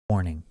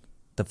Warning.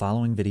 The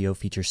following video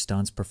features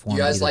stunts performed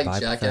either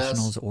by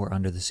professionals or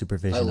under the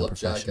supervision of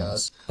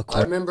professionals.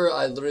 I remember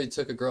I literally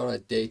took a girl on a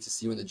date to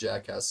see one of the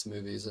Jackass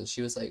movies, and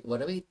she was like,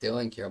 "What are we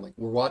doing here?" I'm like,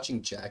 "We're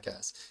watching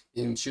Jackass."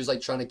 And she was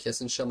like trying to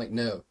kiss and shit. I'm like,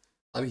 "No,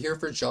 I'm here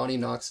for Johnny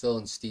Knoxville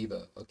and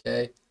Steve-O,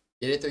 okay?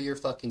 Get it through your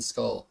fucking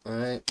skull,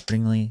 alright?"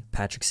 Accordingly,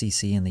 Patrick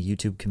CC and the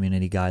YouTube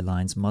community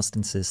guidelines must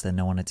insist that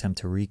no one attempt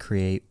to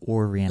recreate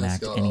or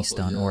reenact any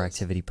stunt or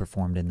activity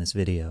performed in this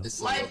video.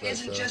 Life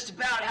isn't just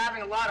about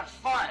having a lot of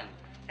fun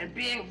and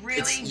being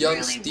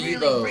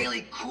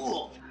really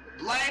cool.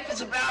 Life is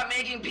about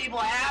making people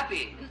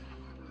happy.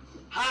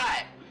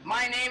 Hi,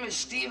 my name is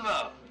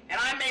Steve-O, and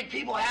I make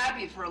people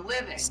happy for a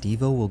living.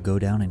 Steve-O will go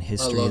down in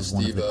history as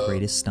one of the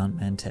greatest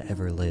stuntmen to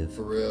ever live.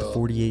 For real. The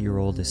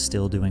 48-year-old is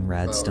still doing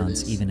rad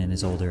stunts even in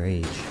his older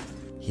age.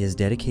 He has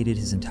dedicated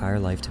his entire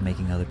life to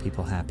making other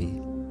people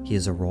happy. He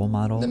is a role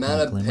model and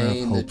a glimmer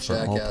of hope for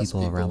all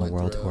people around the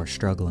world who are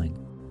struggling.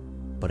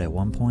 But at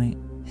one point,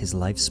 his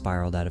life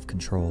spiraled out of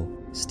control.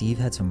 Steve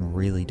had some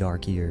really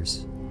dark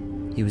years.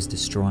 He was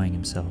destroying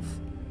himself,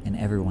 and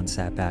everyone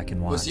sat back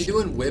and watched. Was he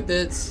doing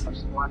whippets? I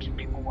was watching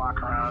people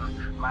walk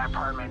around my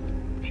apartment,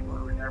 people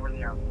who were never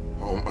there.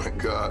 Oh my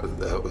god,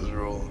 that was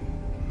wrong.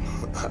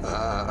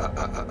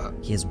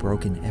 He has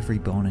broken every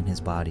bone in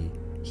his body.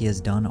 He has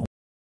done...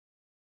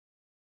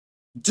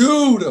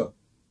 Dude!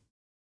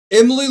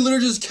 Emily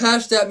literally just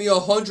cashed at me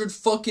 $100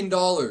 fucking.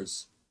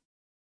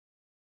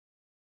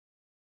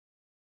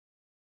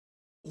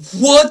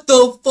 What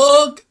the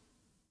fuck?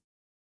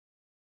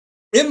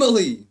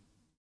 Emily!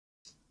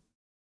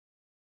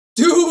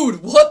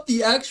 Dude, what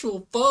the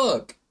actual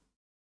fuck?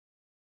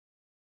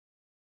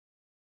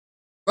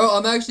 Bro,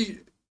 I'm actually...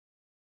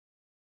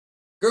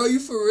 Girl, you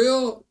for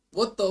real?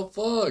 What the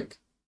fuck?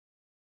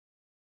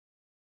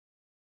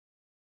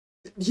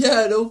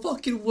 Yeah, no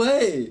fucking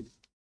way.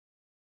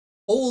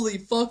 Holy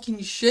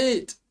fucking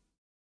shit.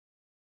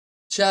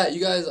 Chat,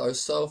 you guys are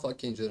so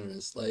fucking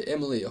generous. Like,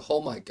 Emily,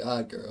 oh my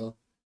god, girl.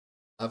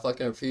 I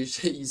fucking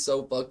appreciate you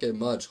so fucking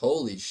much.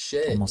 Holy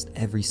shit. Almost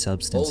every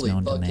substance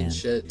known to man.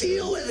 Shit.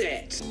 Deal with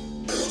it.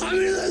 I'm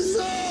in the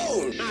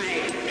zone.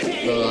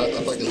 Bro, I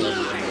fucking love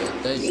you,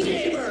 man. Thank you.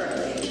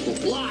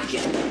 Neighbor, block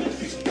it.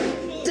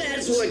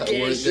 That's what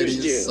gangsters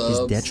do. His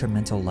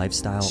detrimental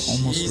lifestyle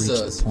almost reached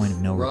the point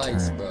of no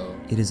return. Bro.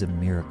 It is a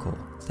miracle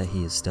that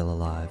he is still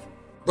alive.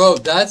 Bro,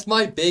 that's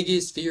my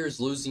biggest fear, is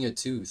losing a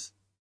tooth.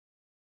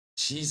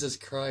 Jesus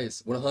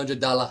Christ.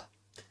 $100.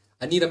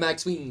 I need a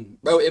Max Ween.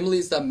 Bro,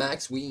 Emily's the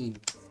Max Ween.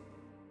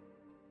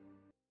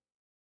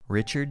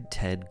 Richard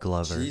Ted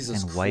Glover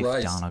and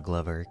wife Donna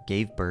Glover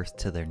gave birth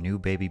to their new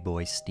baby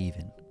boy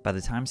Steven. By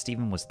the time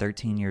Steven was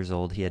 13 years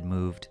old, he had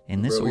moved,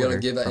 in this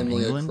order, from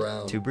England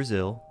to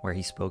Brazil, where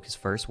he spoke his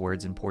first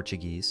words in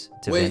Portuguese,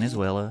 to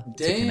Venezuela,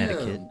 to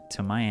Connecticut,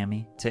 to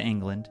Miami, to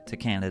England, to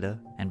Canada,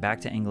 and back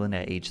to England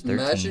at age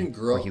 13,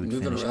 where he would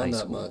finish high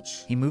school.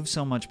 He moved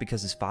so much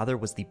because his father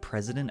was the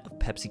president of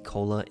Pepsi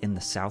Cola in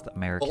the South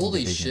American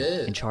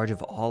division, in charge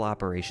of all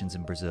operations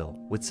in Brazil.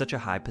 With such a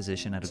high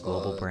position at a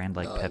global brand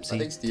like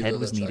Pepsi, Ted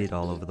was needed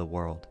all over the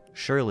world.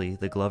 Surely,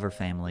 the Glover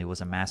family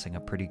was amassing a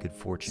pretty good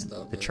fortune.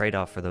 The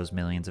trade-off for those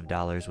millions of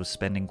dollars was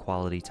spending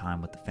quality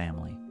time with the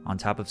family. On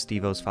top of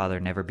Steve-O's father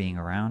never being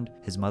around,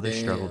 his mother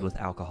struggled with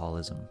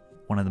alcoholism,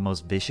 one of the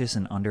most vicious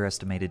and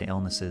underestimated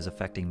illnesses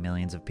affecting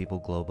millions of people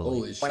globally.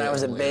 Holy shit, when I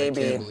was a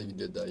baby, I can't believe you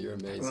did that. You're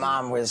amazing.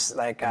 Mom was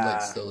like,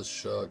 still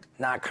shook.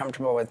 Not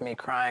comfortable with me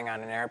crying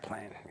on an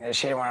airplane.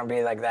 She didn't want to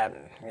be like that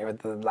with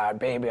the loud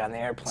baby on the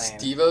airplane.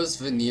 Steve-O's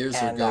veneers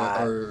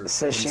are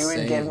so she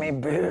would give me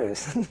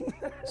booze.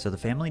 So the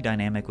family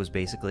dynamic was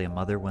basically a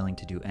mother willing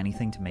to do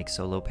anything to make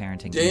solo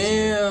parenting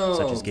easier,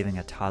 such as giving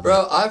a toddler...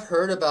 Bro, I've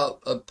heard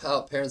about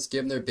parents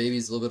giving their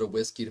babies a little bit of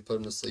whiskey to put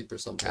them to sleep or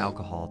something.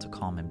 Alcohol to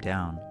calm him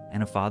down.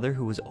 And a father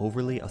who was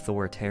overly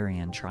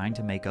authoritarian, trying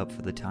to make up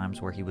for the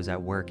times where he was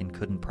at work and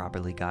couldn't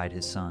properly guide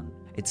his son.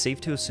 It's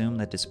safe to assume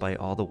that despite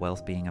all the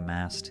wealth being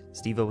amassed,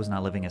 Steve-O was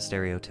not living a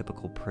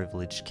stereotypical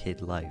privileged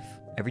kid life.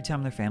 Every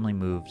time their family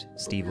moved,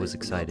 Steve was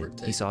excited.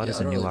 He saw it as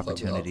a new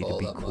opportunity to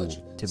be cool,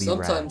 to be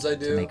rad,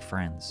 to make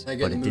friends,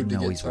 but it didn't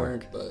always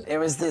work. It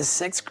was this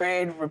 6th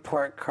grade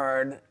report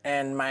card,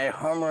 and my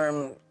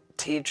homeroom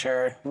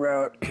teacher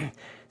wrote,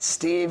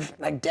 Steve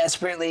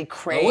desperately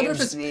craves I wonder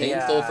if it's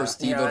painful for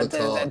Steve-O to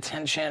talk. The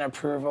attention,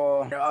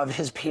 approval of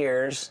his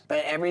peers,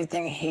 but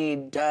everything he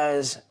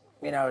does,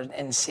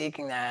 in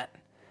seeking that,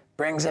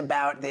 brings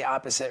about the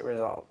opposite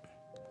result.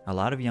 A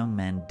lot of young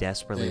men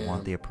desperately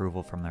want the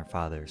approval from their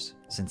fathers.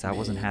 Since that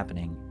wasn't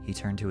happening, he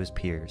turned to his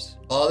peers.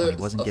 When he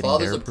wasn't getting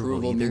their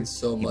approval either,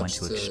 he went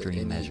to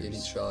extreme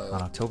measures.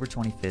 On October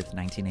 25th,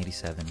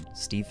 1987,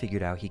 Steve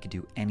figured out he could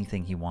do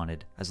anything he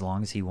wanted, as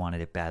long as he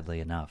wanted it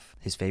badly enough.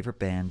 His favorite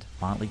band,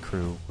 Motley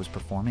Crue, was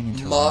performing in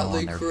Toronto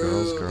on their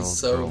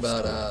Girls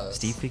tour.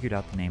 Steve figured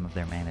out the name of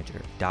their manager,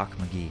 Doc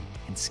McGee,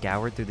 and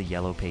scoured through the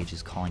yellow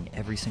pages calling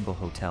every single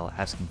hotel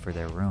asking for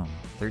their room.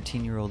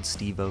 13-year-old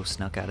Steve-O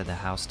snuck out of the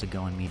house to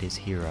go and meet his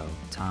hero,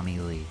 Tommy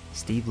Lee.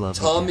 Steve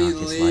loved looking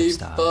out his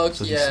lifestyle,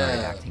 so he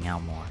started acting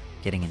out more,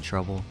 getting in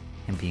trouble,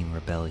 and being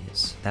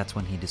rebellious. That's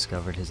when he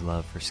discovered his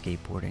love for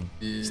skateboarding.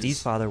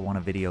 Steve's father won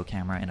a video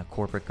camera in a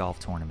corporate golf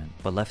tournament,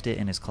 but left it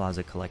in his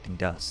closet collecting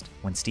dust.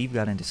 When Steve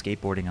got into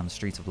skateboarding on the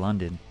streets of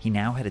London, he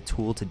now had a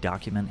tool to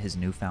document his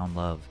newfound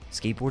love.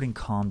 Skateboarding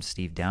calmed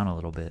Steve down a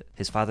little bit.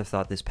 His father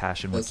thought this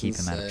passion would keep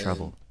him out of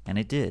trouble. And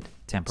it did,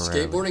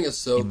 temporarily. Skateboarding is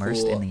so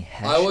Immersed cool. In the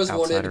I always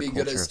wanted to be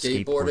good at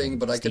skateboarding,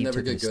 but I could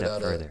never get good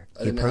at it.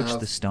 He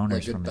approached the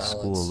stoners from his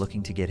school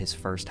looking to get his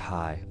first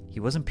high. He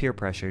wasn't peer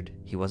pressured,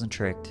 he wasn't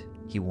tricked,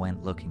 he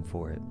went looking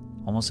for it.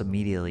 Almost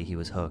immediately he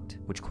was hooked,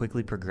 which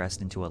quickly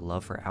progressed into a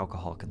love for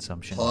alcohol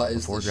consumption.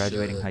 Before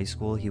graduating high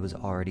school, he was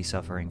already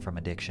suffering from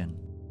addiction.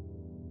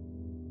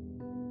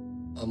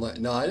 I'm like,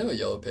 no, I know what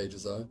Yellow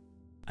Pages are.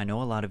 I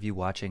know a lot of you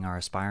watching are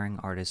aspiring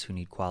artists who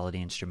need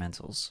quality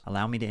instrumentals.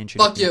 Allow me to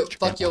introduce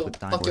Fuck you.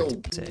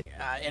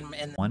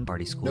 One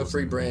party school. No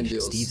free brand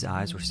deals. Steve's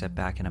eyes were set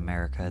back in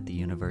America at the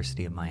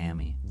University of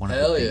Miami, one of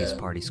Hell the biggest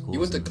party schools. You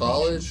went to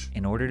college?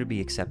 In order to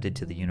be accepted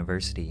to the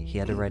university, he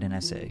had to write an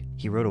essay.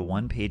 He wrote a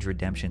one-page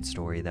redemption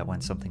story that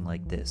went something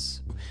like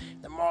this.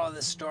 The moral of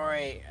the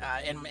story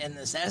in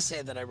this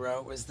essay that I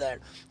wrote was that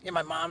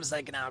my mom's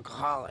like an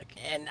alcoholic,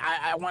 and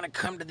I want to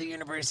come to the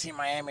University of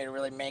Miami to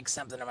really make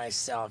something of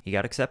myself. He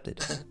got accepted.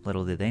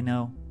 Little did they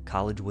know,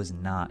 college was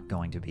not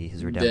going to be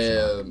his redemption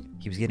arc.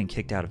 He was getting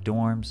kicked out of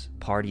dorms,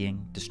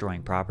 partying,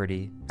 destroying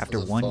property. After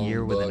 1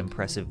 year with an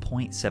impressive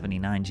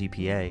 .79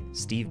 GPA,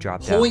 Steve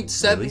dropped out.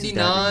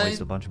 .79?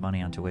 Wasted a bunch of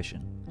money on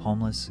tuition.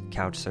 Homeless,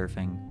 couch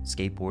surfing,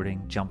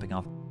 skateboarding, jumping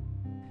off.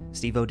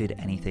 Steve-O did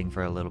anything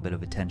for a little bit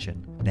of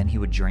attention. Then he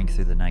would drink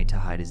through the night to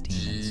hide his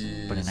demons.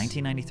 But in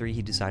 1993,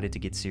 he decided to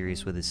get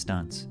serious with his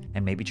stunts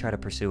and maybe try to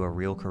pursue a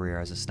real career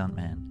as a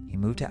stuntman. He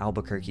moved to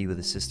Albuquerque with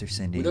his sister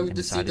Cindy and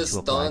decided to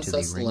apply to the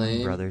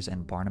Ringling Brothers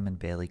and Barnum and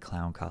Bailey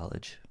Clown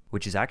College,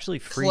 which is actually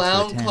free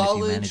to attend if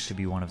you manage to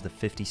be one of the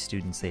 50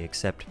 students they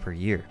accept per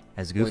year.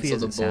 As goofy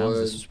as it sounds,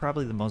 this was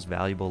probably the most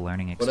valuable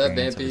learning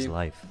experience of his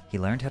life. He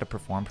learned how to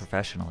perform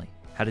professionally,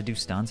 how to do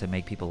stunts and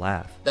make people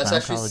laugh.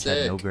 Clown College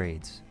had no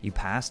grades. You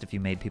passed if you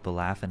made people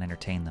laugh and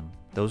entertain them.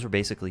 Those were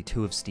basically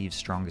two of Steve's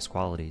strongest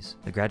qualities.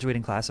 The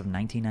graduating class of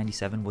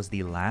 1997 was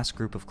the last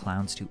group of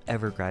clowns to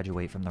ever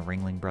graduate from the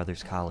Ringling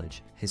Brothers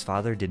College. His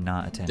father did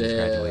not attend his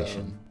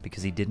graduation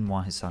because he didn't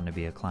want his son to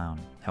be a clown.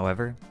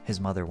 However, his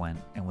mother went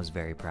and was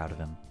very proud of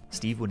him.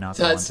 Steve would not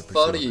go on to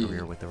pursue a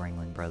career with the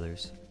Ringling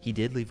Brothers. He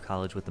did leave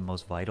college with the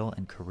most vital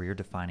and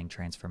career-defining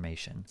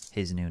transformation,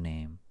 his new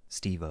name.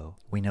 Steve-O.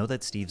 We know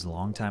that Steve's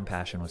longtime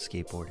passion was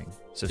skateboarding,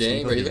 so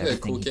Steve-O did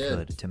everything he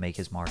could to make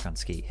his mark on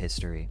skate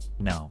history.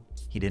 No,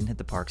 he didn't hit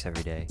the parks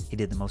every day. He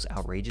did the most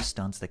outrageous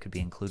stunts that could be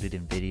included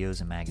in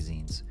videos and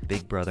magazines.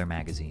 Big Brother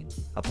magazine,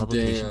 a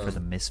publication for the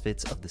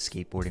misfits of the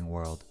skateboarding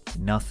world.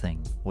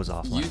 Nothing was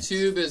off limits.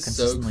 YouTube is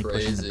consistently so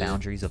crazy. Pushing the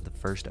boundaries of the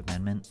First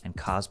Amendment and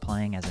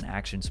cosplaying as an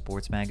action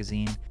sports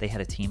magazine, they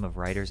had a team of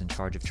writers in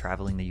charge of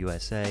traveling the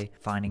USA,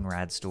 finding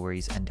rad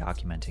stories, and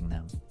documenting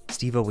them.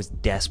 Steve-O was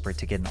desperate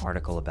to get an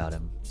article about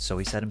him, so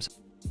he set himself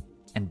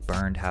and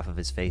burned half of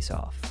his face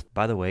off.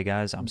 By the way,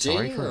 guys, I'm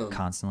sorry for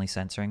constantly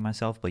censoring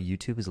myself, but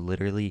YouTube is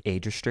literally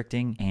age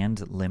restricting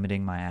and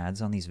limiting my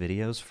ads on these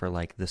videos for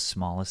like the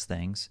smallest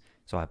things,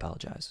 so I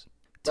apologize.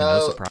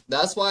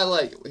 That's why,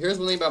 like, here's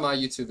one thing about my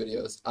YouTube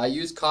videos. I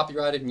use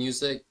copyrighted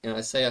music, and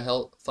I say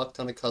a fuck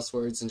ton of cuss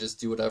words and just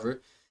do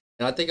whatever.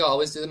 And I think I'll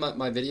always do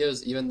my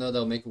videos, even though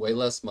they'll make way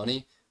less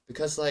money,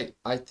 because, like,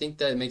 I think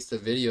that it makes the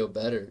video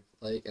better.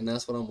 Like, and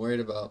that's what I'm worried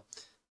about.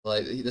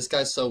 Like, this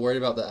guy's so worried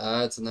about the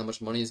ads and how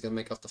much money he's gonna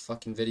make off the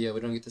fucking video. We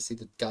don't get to see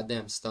the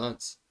goddamn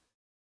stunts.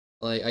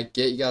 Like, I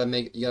get you gotta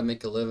make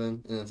a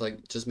living, and it's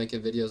like just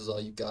making videos is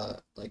all you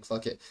got. Like,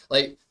 fuck it.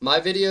 Like,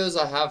 my videos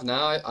I have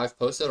now, I've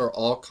posted are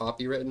all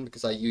copywritten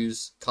because I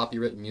use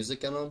copywritten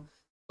music in them.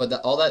 But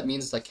all that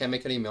means is I can't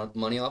make any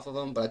money off of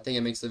them. But I think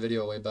it makes the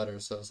video way better.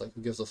 So it's like,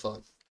 who gives a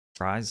fuck?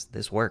 Surprise,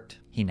 this worked.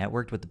 He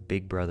networked with the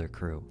Big Brother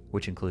crew,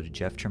 which included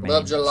Jeff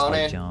Tremaine,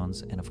 Spike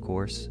Jones, and of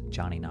course,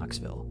 Johnny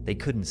Knoxville. They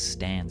couldn't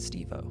stand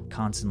Steve-O,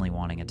 constantly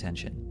wanting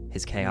attention.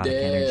 His chaotic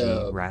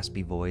energy,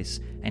 raspy voice,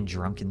 and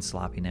drunken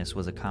sloppiness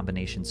was a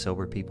combination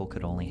sober people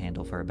could only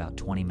handle for about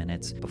 20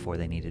 minutes before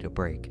they needed a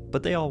break.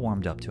 But they all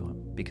warmed up to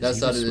him, because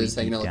he was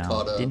sweet deep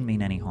down, didn't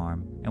mean any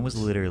harm, and was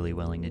literally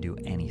willing to do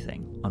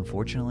anything.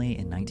 Unfortunately,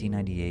 in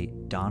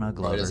 1998, Donna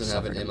Glover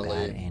suffered a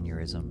bad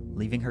aneurysm,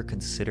 leaving her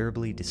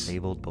considerably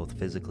disabled both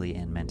physically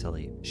and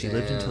mentally. She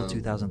lived until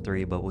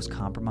 2003, but was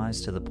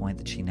compromised to the point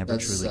that she never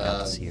truly got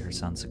to see her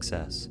son's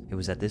success. It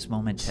was at this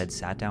moment Ted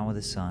sat down with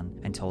his son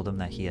and told him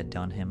that he had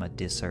done him a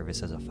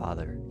disservice as a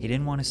father. He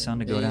didn't want his son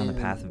to go down the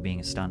path of being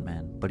a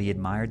stuntman, but he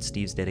admired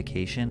Steve's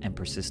dedication and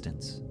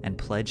persistence, and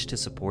pledged to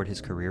support his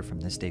career from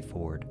this day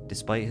forward.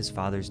 Despite his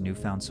father's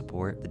newfound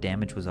support, the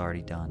damage was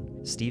already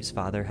done. Steve's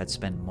father had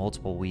spent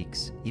multiple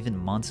weeks, even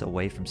months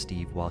away from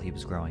Steve while he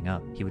was growing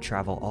up. He would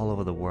travel all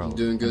over the world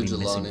and be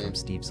missing from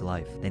Steve's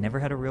life. They never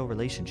had a real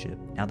relationship.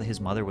 Now that his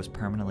mother was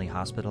permanently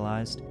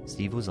hospitalized,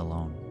 Steve was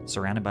alone,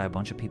 surrounded by a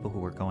bunch of people who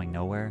were going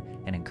nowhere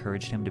and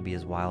encouraged him to be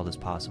as wild as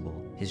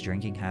possible. His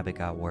drinking habit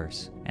got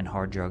worse, and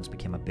hard drugs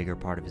became a bigger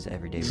part of his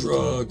everyday routine.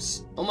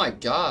 Drugs! Oh my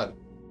god!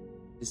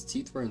 His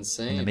teeth were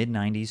insane. In the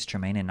mid-90s,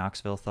 Tremaine and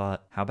Knoxville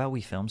thought, how about we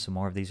film some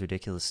more of these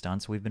ridiculous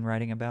stunts we've been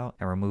writing about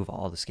and remove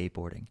all the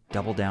skateboarding?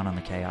 Double down on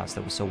the chaos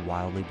that was so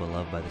wildly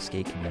beloved by the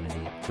skate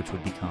community, which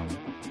would become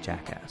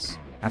Jackass.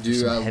 After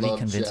some heavy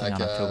convincing on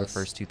October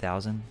 1st,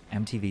 2000,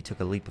 MTV took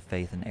a leap of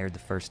faith and aired the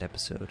first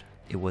episode.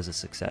 It was a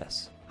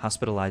success.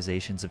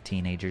 Hospitalizations of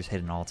teenagers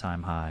hit an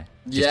all-time high.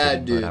 Just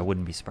kidding, dude. But I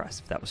wouldn't be surprised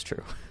if that was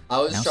true. I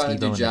was now trying Steve-O to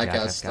do and the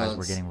Jackass guys stunts.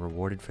 Were getting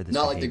rewarded for this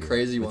Not behavior, like the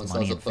crazy ones. I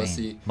was a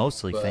pussy.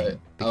 Mostly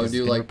fame. I would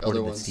do like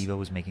other ones. That Steve-O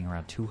was making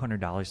around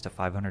 $200 to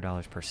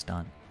 $500 per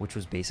stunt, which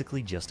was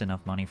basically just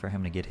enough money for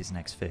him to get his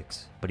next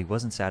fix. But he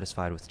wasn't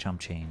satisfied with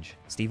chump change.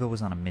 Steve-O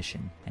was on a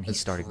mission, and he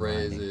started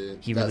grinding.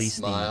 He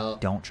released the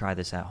 "Don't Try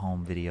This at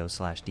Home"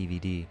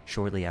 video/DVD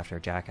shortly after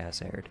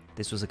Jackass aired.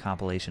 This was a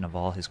compilation of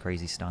all his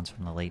crazy stunts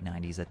from the late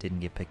 90s that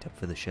didn't get picked up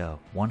for the show.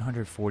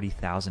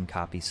 140,000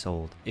 copies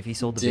sold. If he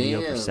sold the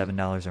video for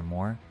 $7 or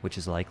more, which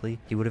is likely,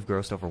 he would have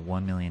grossed over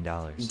 $1 million.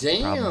 The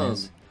problem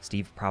is,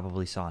 Steve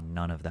probably saw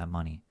none of that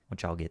money,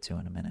 which I'll get to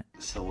in a minute.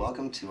 So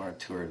welcome to our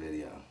tour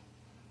video.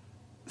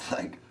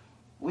 Like,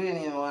 we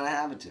didn't even want to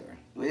have a tour.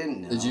 We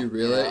didn't know. Did you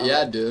really?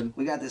 Yeah, dude.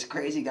 We got this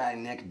crazy guy,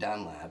 Nick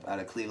Dunlap, out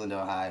of Cleveland,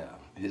 Ohio,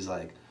 who's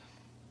like,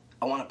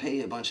 I want to pay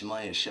you a bunch of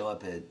money to show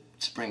up at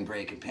spring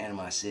break in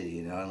Panama City,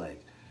 you know?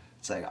 Like,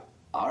 it's like,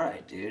 all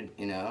right, dude,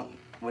 you know?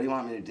 What do you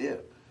want me to do?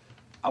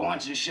 I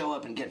want you to show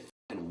up and get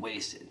f***ing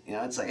wasted. You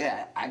know, it's like,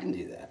 yeah, I can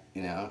do that,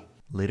 you know?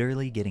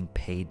 Literally getting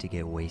paid to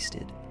get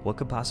wasted. What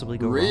could possibly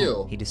go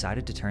wrong? He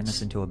decided to turn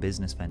this into a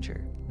business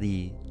venture.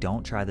 The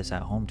Don't Try This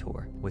at Home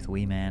tour with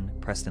Wee Man,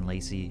 Preston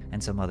Lacey,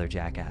 and some other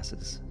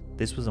jackasses.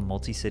 This was a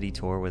multi-city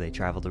tour where they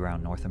traveled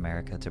around North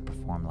America to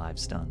perform live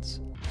stunts.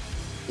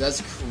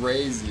 That's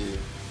crazy.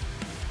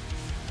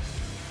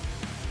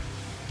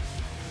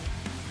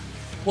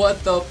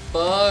 What the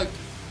fuck?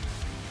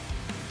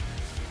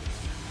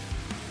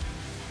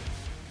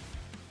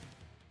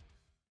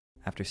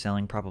 After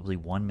selling probably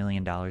 $1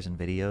 million in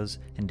videos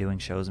and doing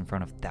shows in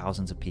front of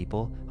thousands of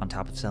people, on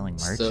top of selling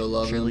merch,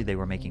 surely they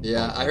were making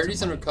I heard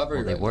he's in recovery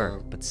well, they right were,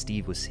 now. But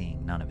Steve was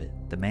seeing none of it.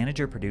 The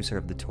manager-producer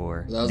of the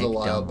tour, that was Nick a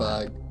while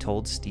Dunlap, back,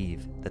 told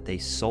Steve that they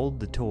sold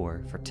the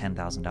tour for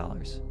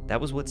 $10,000.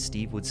 That was what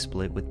Steve would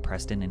split with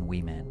Preston and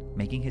Wee Man,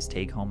 making his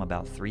take-home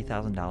about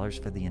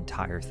 $3,000 for the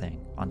entire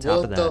thing. On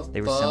top of that, they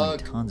were selling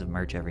tons of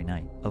merch every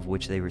night, of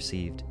which they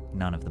received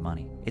none of the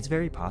money. It's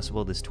very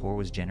possible this tour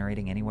was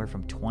generating anywhere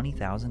from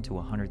 $20,000 to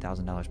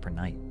 $100,000 per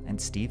night, and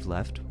Steve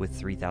left with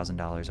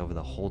 $3,000 over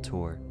the whole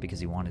tour because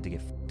he wanted to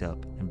get f***ed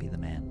up and be the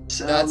man.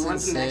 So we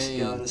went to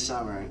Mexico in the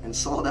summer and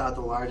sold out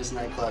the largest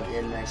nightclub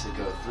in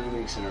Mexico 3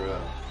 weeks in a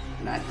row.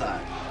 And I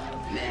thought,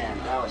 man,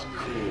 that was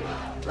cool.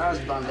 But I was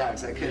bummed out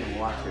because I couldn't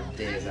walk for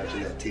days after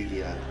that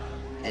TV on.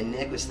 And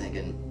Nick was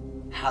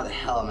thinking, how the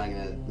hell am I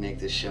gonna make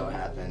this show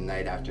happen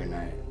night after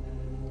night?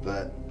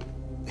 But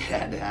it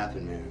had to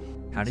happen, man.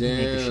 How did he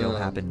make the show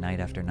happen night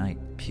after night?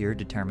 Pure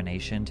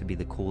determination to be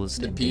the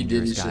coolest and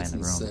dangerous guy in the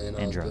room,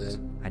 and drugs.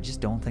 I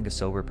just don't think a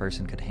sober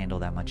person could handle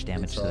that much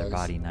damage to their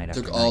body night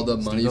after night. Took all the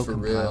money Steve-O for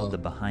compiled real. the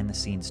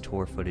behind-the-scenes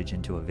tour footage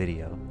into a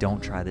video.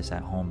 Don't Try This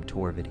at Home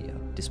tour video.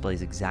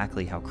 Displays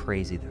exactly how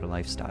crazy their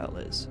lifestyle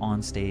is,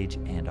 on stage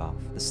and off.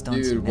 The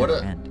stunts never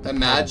end.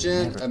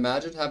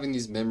 Imagine having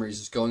these memories,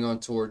 just going on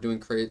tour, doing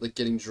crazy, like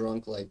getting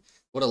drunk, like.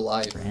 What a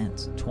life.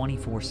 Friends,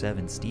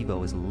 24/7,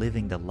 Steve-O is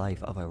living the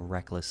life of a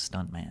reckless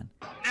stuntman.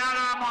 Now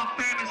that I'm all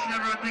famous and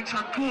everyone thinks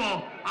I'm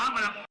cool, I'm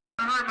gonna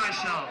hurt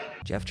myself.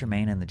 Jeff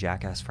Tremaine and the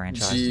Jackass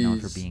franchise is known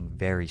for being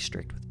very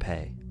strict with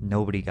pay.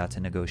 Nobody got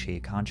to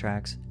negotiate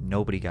contracts,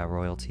 nobody got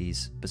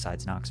royalties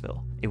besides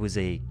Knoxville. It was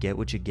a get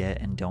what you get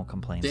and don't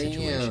complain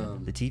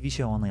situation. The TV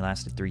show only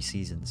lasted 3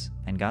 seasons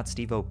and got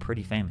Steve-O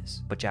pretty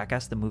famous, but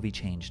Jackass the movie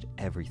changed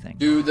everything.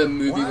 Dude, the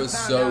movie was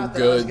so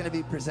good. I was gonna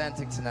be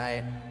presenting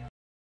tonight.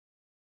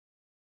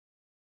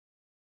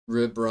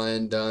 Rip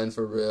Brian Dunn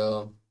for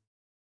real.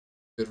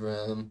 Good for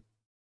him.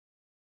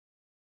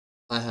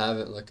 I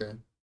haven't, Liquor.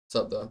 What's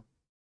up, though?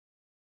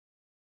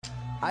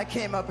 I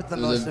came up with the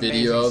most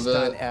amazing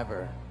stunt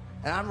ever.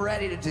 And I'm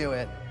ready to do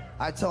it.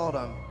 I told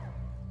them.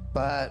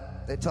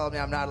 But they told me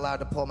I'm not allowed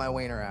to pull my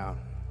wiener out.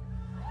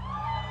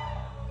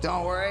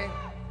 Don't worry.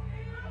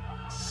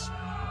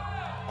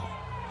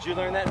 Did you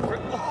learn that?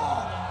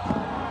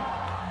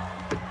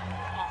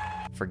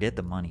 Forget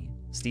the money.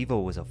 Steve-O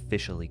was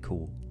officially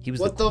cool. He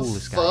was the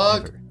coolest guy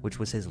ever, which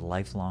was his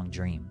lifelong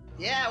dream.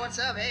 Yeah, what's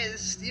up? Hey,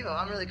 this is Steve-O.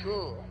 I'm really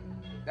cool.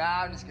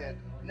 Nah, I'm just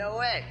kidding. No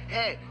way.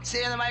 Hey,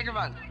 say on the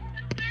microphone.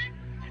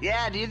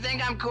 Yeah, do you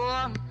think I'm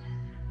cool?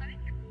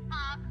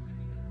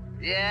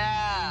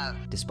 Yeah.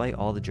 Despite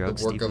all the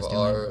drugs Steve was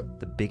doing,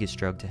 the biggest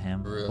drug to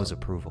him was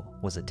approval,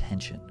 was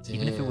attention.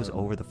 Even if it was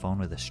over the phone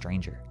with a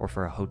stranger or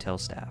for a hotel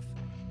staff.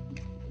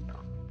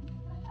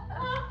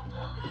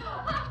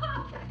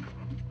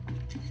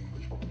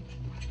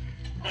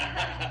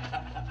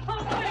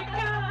 Oh my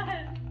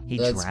god! He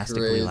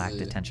drastically lacked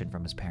attention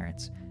from his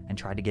parents and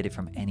tried to get it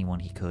from anyone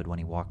he could when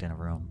he walked in a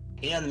room.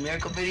 You know the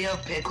miracle video?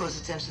 Pay close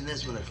attention to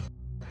this one.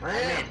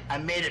 I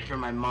made it for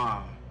my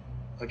mom,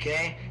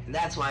 okay? And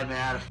that's why I've been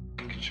out of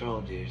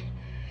control, dude.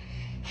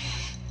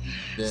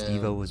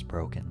 Steve-O was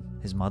broken.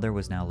 His mother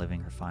was now living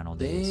her final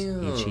days.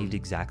 He achieved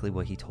exactly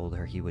what he told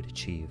her he would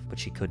achieve, but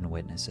she couldn't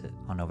witness it.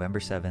 On November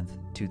 7th,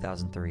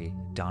 2003,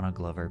 Donna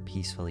Glover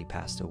peacefully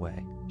passed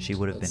away. She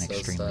would have been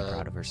extremely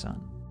proud of her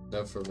son.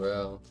 No, for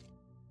real.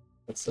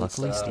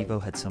 Luckily, Steve-O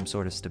had some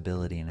sort of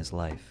stability in his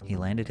life. He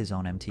landed his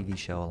own MTV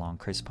show along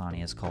Chris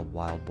Pontius called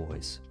Wild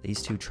Boys.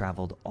 These two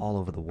traveled all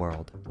over the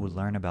world, would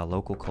learn about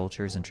local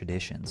cultures and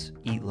traditions,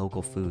 eat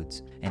local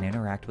foods, and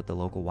interact with the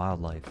local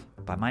wildlife.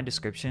 By my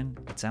description,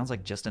 it sounds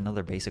like just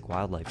another basic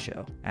wildlife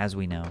show. As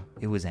we know,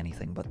 it was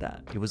anything but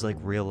that. It was like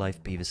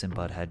real-life Beavis and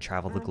Butthead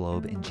travel the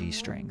globe in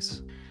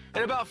G-strings.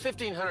 And about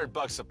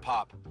 $1,500 a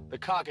pop. The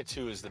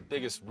cockatoo is the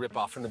biggest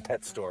ripoff from the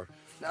pet store.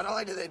 Not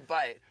only do they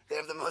bite, they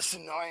have the most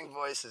annoying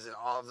voices in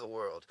all of the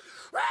world.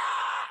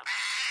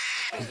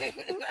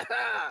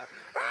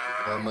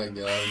 Oh my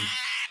god.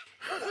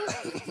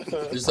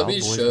 There's so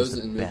many shows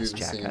and movies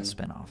we've seen. Jackass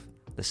spinoff.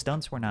 The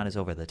stunts were not as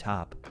over the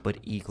top, but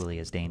equally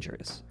as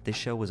dangerous. This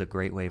show was a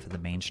great way for the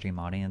mainstream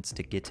audience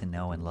to get to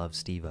know and love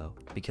Steve-O,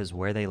 because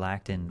where they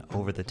lacked in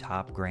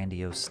over-the-top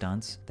grandiose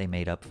stunts, they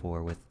made up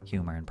for with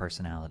humor and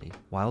personality.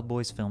 Wild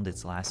Boys filmed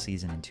its last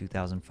season in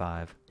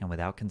 2005, and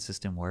without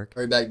consistent work,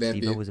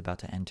 Steve-O was about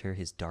to enter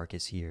his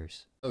darkest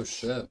years. Oh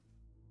shit.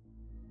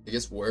 It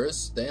gets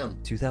worse?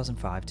 Damn.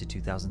 2005 to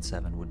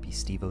 2007 would be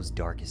Steve-O's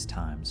darkest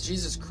times.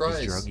 Jesus Christ.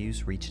 His drug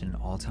use reached an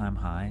all-time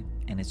high,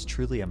 and it's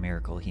truly a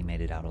miracle he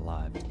made it out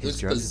alive. His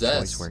drugs of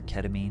choice were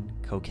ketamine,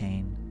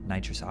 cocaine,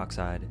 nitrous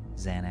oxide,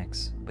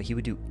 Xanax, but he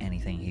would do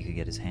anything he could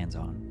get his hands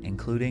on,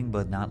 including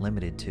but not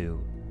limited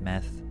to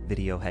meth,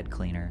 video head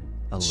cleaner,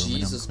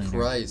 aluminum cleaner.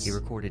 Christ. He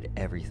recorded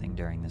everything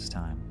during this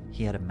time.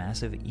 He had a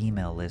massive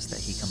email list that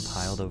he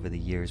compiled over the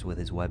years with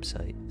his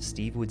website.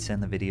 Steve would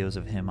send the videos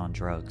of him on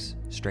drugs,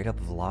 straight up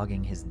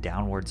vlogging his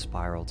downward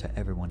spiral to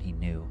everyone he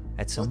knew.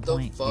 At some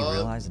point, he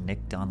realized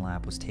Nick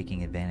Dunlap was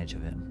taking advantage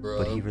of him,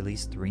 but he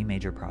released 3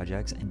 major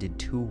projects and did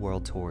 2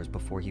 world tours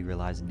before he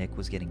realized Nick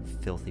was getting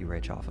filthy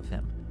rich off of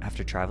him.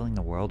 After traveling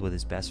the world with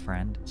his best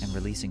friend and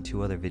releasing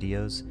 2 other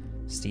videos,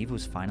 Steve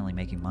was finally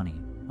making money.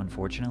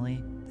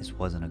 Unfortunately, this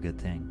wasn't a good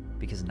thing,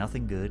 because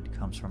nothing good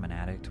comes from an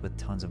addict with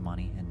tons of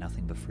money and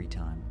nothing but free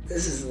time.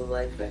 This is the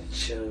life I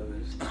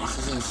chose. This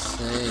is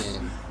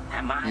insane.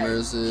 Am I?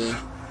 Mercy.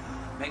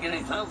 Make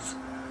any sense?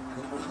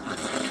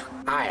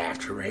 I have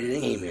to write an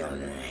email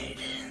tonight.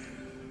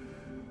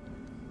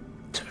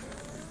 To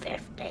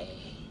 50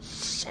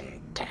 cents.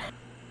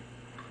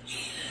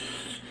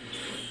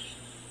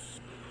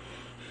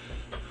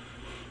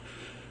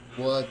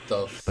 What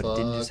the fuck? But it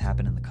didn't just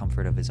happen in the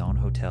comfort of his own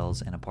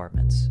hotels and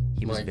apartments.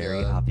 He was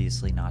very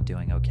obviously not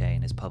doing okay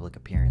in his public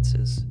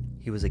appearances.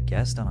 He was a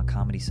guest on a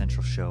Comedy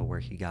Central show where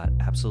he got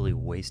absolutely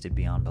wasted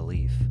beyond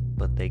belief,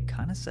 but they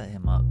kind of set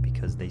him up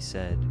because they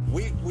said,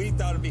 We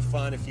thought it'd be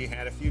fun if you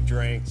had a few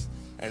drinks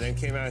and then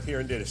came out here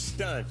and did a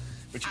stunt.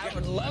 But I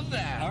would love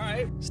that. All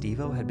right.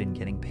 Steve-O had been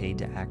getting paid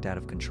to act out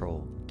of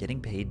control,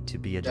 getting paid to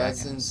be a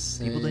jackass.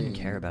 Insane. People didn't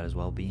care about his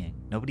well-being.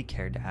 Nobody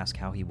cared to ask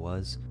how he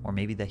was, or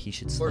maybe that he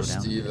should slow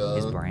down.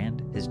 His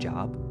brand, his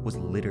job, was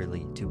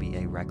literally to be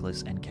a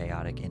reckless and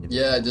chaotic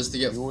individual. Yeah, just to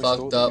get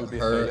fucked up,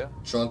 hurt,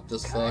 drunk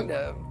as fuck.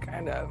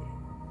 Kind of.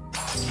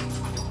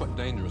 It's quite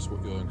dangerous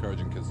what you're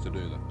encouraging kids to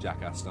do, the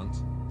jackass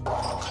stunts.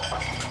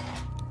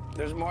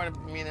 There's more to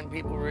me than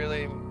people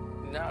really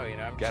know, you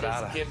know? Get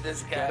out of here. Give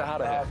this guy Get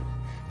out of here.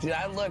 Dude,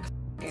 I look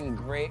f***ing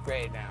great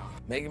now.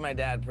 Making my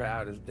dad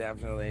proud is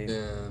definitely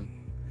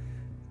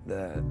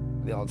the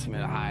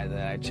ultimate high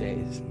that I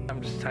chase. I'm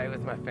just tight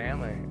with my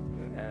family,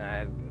 and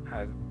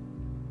I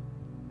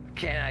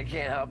can't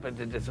help but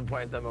to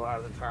disappoint them a lot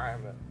of the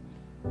time. But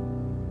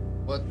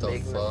what the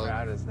making fuck? them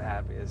proud is the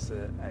happiest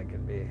that I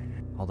could be.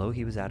 Although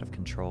he was out of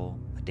control,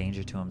 a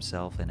danger to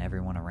himself and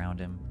everyone around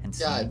him, and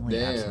seemingly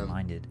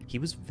absent-minded, he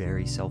was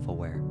very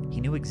self-aware.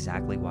 He knew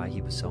exactly why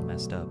he was so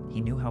messed up.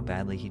 He knew how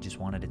badly he just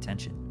wanted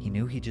attention. He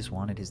knew he just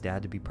wanted his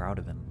dad to be proud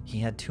of him. He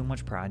had too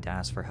much pride to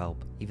ask for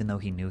help, even though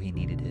he knew he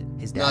needed it.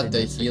 His dad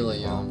admits that he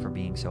was wrong for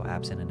being so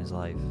absent in his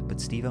life,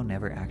 but Steve-O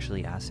never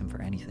actually asked him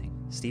for anything.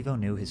 Steve-O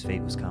knew his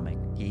fate was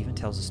coming. He even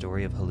tells a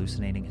story of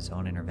hallucinating his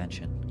own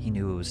intervention. He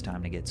knew it was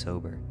time to get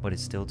sober, but it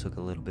still took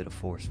a little bit of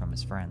force from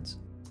his friends.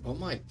 Oh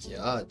my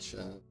god,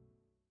 Chad.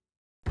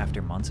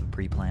 After months of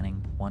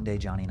pre-planning, one day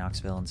Johnny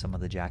Knoxville and some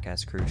of the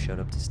Jackass crew showed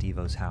up to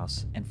Steve-O's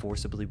house and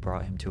forcibly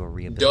brought him to a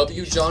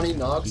rehabilitation. Johnny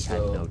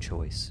Knoxville. He had no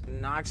choice.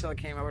 Knoxville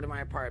came over to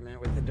my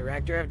apartment with the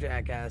director of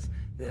Jackass,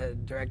 the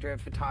director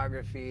of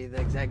photography, the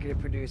executive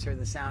producer,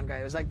 the sound guy.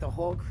 It was like the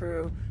whole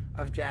crew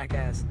of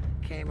Jackass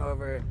came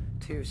over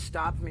to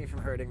stop me from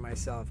hurting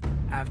myself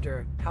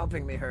after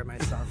helping me hurt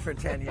myself for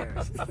 10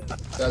 years.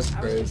 That's crazy.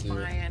 I was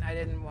defiant. I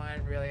didn't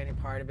want really any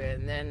part of it.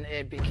 And then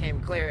it became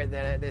clear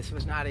that this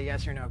was not a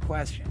yes or no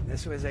question.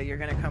 This was a, you're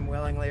going to come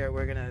willingly or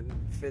we're going to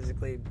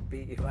physically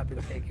beat you up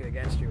and take you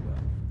against your will.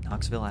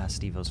 Knoxville asked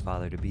Steve-O's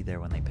father to be there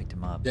when they picked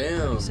him up.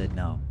 Damn. But he said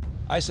no.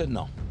 I said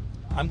no.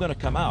 I'm going to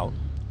come out,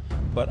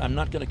 but I'm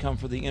not going to come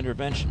for the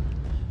intervention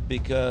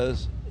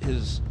because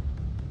his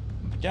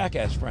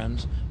Jackass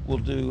friends will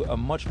do a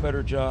much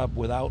better job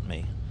without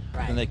me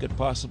than they could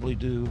possibly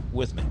do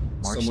with me.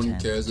 March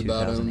 10th,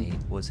 2008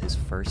 was his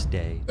first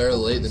day. Better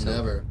late than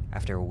never.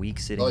 After a week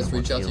sitting in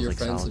what feels like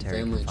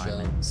solitary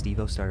confinement,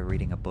 Steve-O started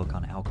reading a book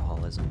on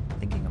alcoholism,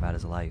 thinking about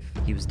his life.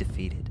 He was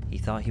defeated. He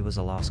thought he was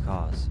a lost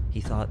cause. He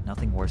thought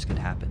nothing worse could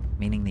happen,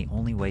 meaning the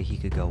only way he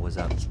could go was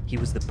up. He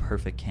was the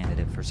perfect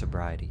candidate for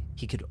sobriety.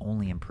 He could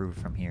only improve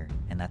from here,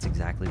 and that's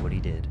exactly what he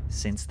did.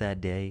 Since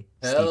that day,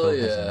 Steve-O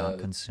has not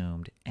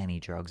consumed any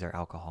drugs or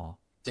alcohol.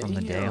 From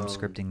the day I'm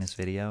scripting this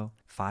video,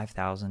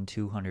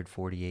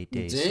 5,248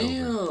 days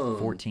sober,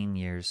 14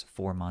 years,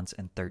 4 months,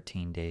 and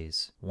 13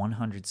 days,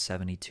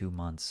 172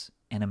 months.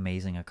 An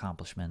amazing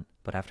accomplishment.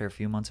 But after a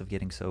few months of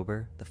getting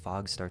sober, the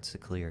fog starts to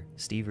clear.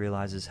 Steve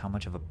realizes how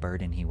much of a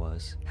burden he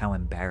was, how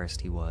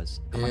embarrassed he was,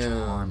 how much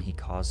harm he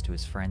caused to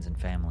his friends and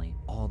family,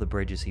 all the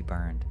bridges he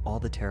burned, all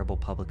the terrible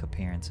public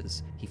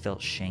appearances. He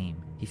felt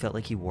shame. He felt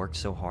like he worked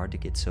so hard to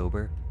get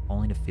sober,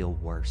 only to feel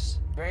worse.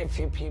 Very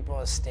few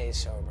people stay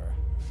sober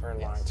for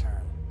long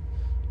term.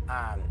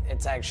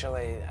 It's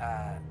actually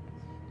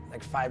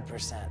like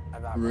 5%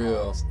 of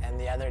alcoholics, and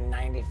the other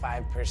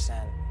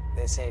 95%,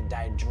 they say,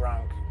 die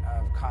drunk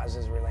of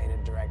causes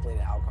related directly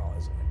to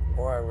alcoholism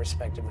or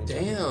respectively.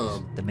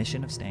 Damn. The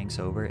mission of staying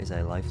sober is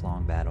a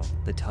lifelong battle.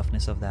 The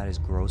toughness of that is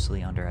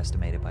grossly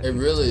underestimated by people.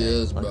 It really today.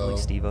 is, bro. Luckily,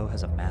 Steve-O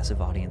has a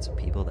massive audience of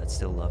people that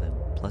still love him.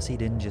 Plus, he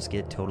didn't just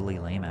get totally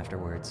lame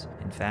afterwards.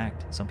 In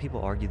fact, some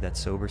people argue that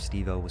sober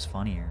Steve-O was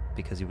funnier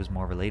because he was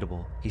more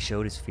relatable. He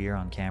showed his fear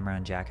on camera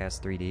in Jackass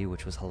 3D,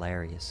 which was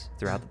hilarious.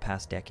 Throughout the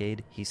past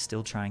decade, he's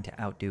still trying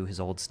to outdo his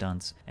old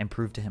stunts and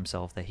prove to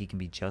himself that he can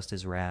be just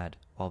as rad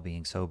while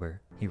being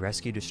sober. He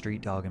rescued a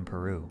street dog in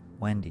Peru,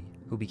 Wendy,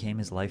 who became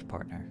his life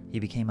partner. He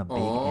became a big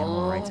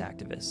animal rights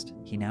activist.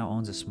 He now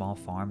owns a small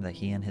farm that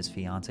he and his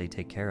fiancée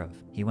take care of.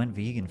 He went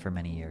vegan for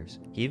many years.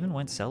 He even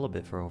went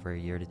celibate for over a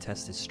year to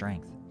test his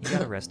strength. He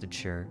got arrested,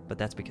 sure, but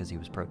that's because he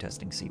was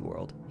protesting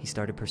SeaWorld. He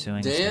started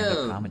pursuing a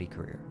stand-up comedy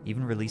career,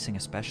 even releasing a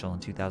special in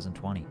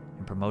 2020,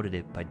 and promoted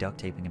it by duct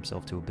taping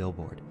himself to a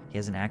billboard. He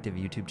has an active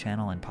YouTube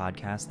channel and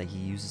podcast that he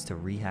uses to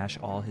rehash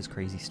all his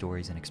crazy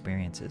stories and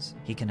experiences.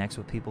 He connects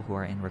with people who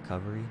are in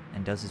recovery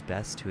and does his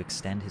best to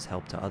extend his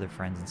help to other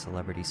friends and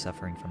celebrities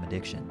suffering from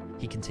addiction.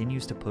 He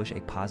continues to push a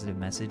positive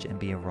message and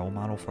be a role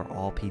model for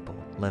all people,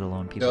 let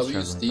alone people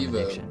struggling from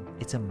addiction.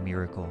 It's a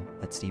miracle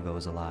that Steve-O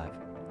is alive.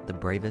 The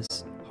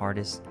bravest,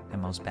 hardest,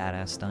 and most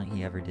badass stunt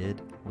he ever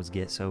did was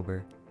get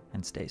sober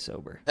and stay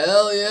sober.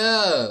 Hell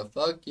yeah!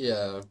 Fuck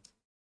yeah.